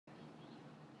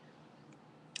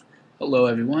Hello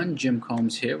everyone, Jim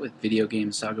Combs here with Video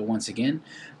Game Saga once again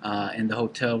in the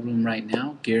hotel room right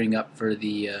now, gearing up for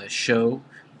the show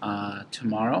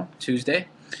tomorrow, Tuesday.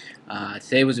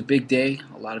 Today was a big day,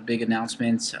 a lot of big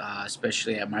announcements,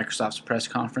 especially at Microsoft's press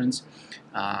conference.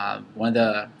 One of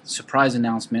the surprise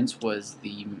announcements was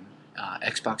the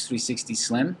Xbox 360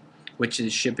 Slim, which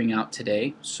is shipping out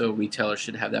today, so retailers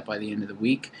should have that by the end of the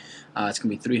week. It's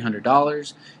going to be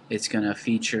 $300. It's going to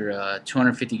feature a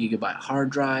 250 gigabyte hard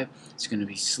drive. It's going to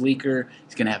be sleeker.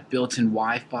 It's going to have built-in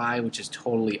Wi-Fi, which is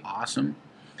totally awesome.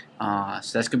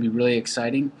 So that's going to be really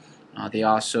exciting. They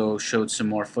also showed some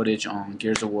more footage on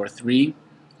Gears of War 3,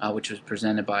 which was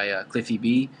presented by Cliffy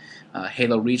B.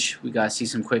 Halo Reach, we got to see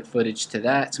some quick footage to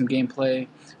that, some gameplay.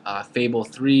 Fable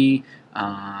 3,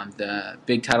 the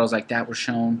big titles like that were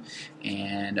shown.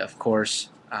 And of course,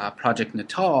 Project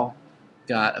Natal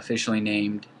got officially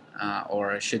named,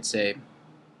 or I should say,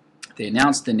 they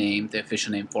announced the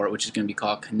official name for it, which is going to be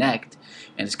called Connect,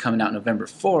 and it's coming out November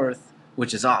 4th,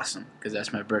 which is awesome because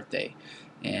that's my birthday,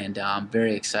 and I'm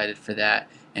very excited for that,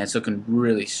 and it's looking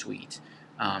really sweet.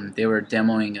 They were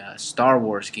demoing a Star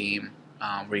Wars game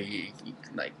where you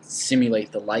like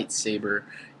simulate the lightsaber,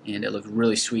 and it looked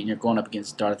really sweet, and you're going up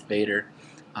against Darth Vader,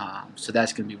 so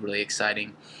that's going to be really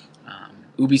exciting.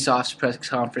 Ubisoft's press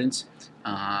conference.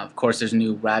 Of course, there's a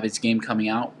new Rabbids game coming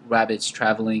out, Rabbids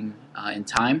Traveling in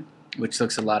Time, which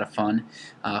looks a lot of fun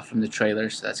from the trailer,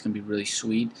 so that's going to be really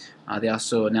sweet. They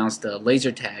also announced a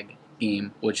laser tag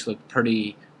game, which looked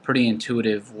pretty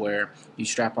intuitive, where you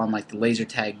strap on like the laser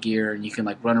tag gear and you can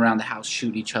like run around the house,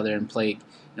 shoot each other, and play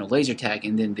laser tag.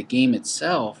 And then the game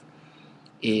itself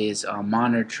is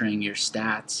monitoring your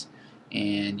stats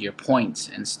and your points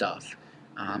and stuff.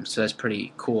 So that's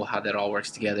pretty cool how that all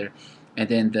works together. And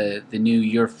then the new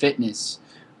Your Fitness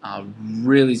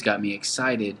really's got me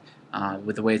excited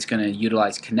with the way it's going to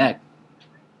utilize Kinect,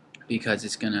 because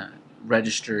it's going to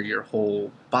register your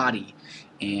whole body,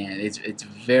 and it's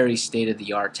very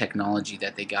state-of-the-art technology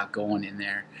that they got going in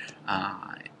there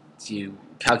to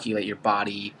calculate your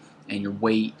body and your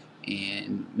weight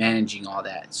and managing all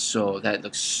that. So that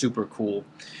looks super cool.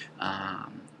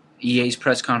 EA's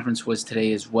press conference was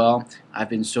today as well. I've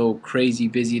been so crazy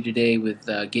busy today with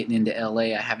getting into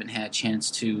LA. I haven't had a chance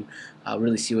to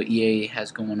really see what EA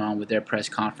has going on with their press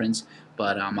conference,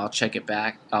 but I'll check it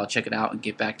out and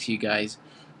get back to you guys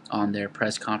on their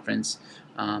press conference.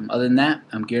 Other than that,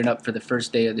 I'm geared up for the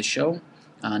first day of the show.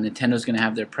 Nintendo's going to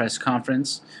have their press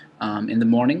conference in the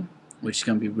morning, which is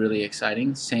going to be really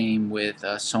exciting. Same with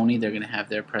Sony. They're going to have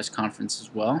their press conference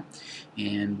as well,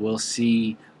 and we'll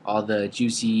see all the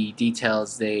juicy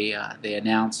details they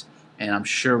announce, and I'm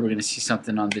sure we're going to see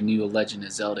something on the new Legend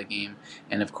of Zelda game,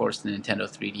 and of course the Nintendo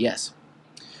 3DS.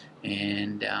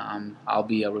 And I'll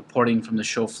be reporting from the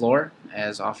show floor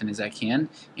as often as I can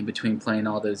in between playing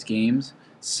all those games.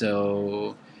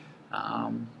 So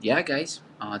yeah, guys,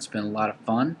 it's been a lot of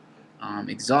fun.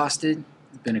 Exhausted.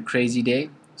 It's been a crazy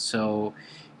day. So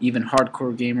even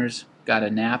hardcore gamers got a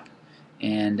nap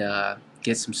and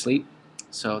get some sleep.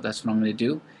 So that's what I'm going to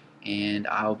do, and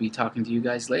I'll be talking to you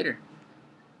guys later.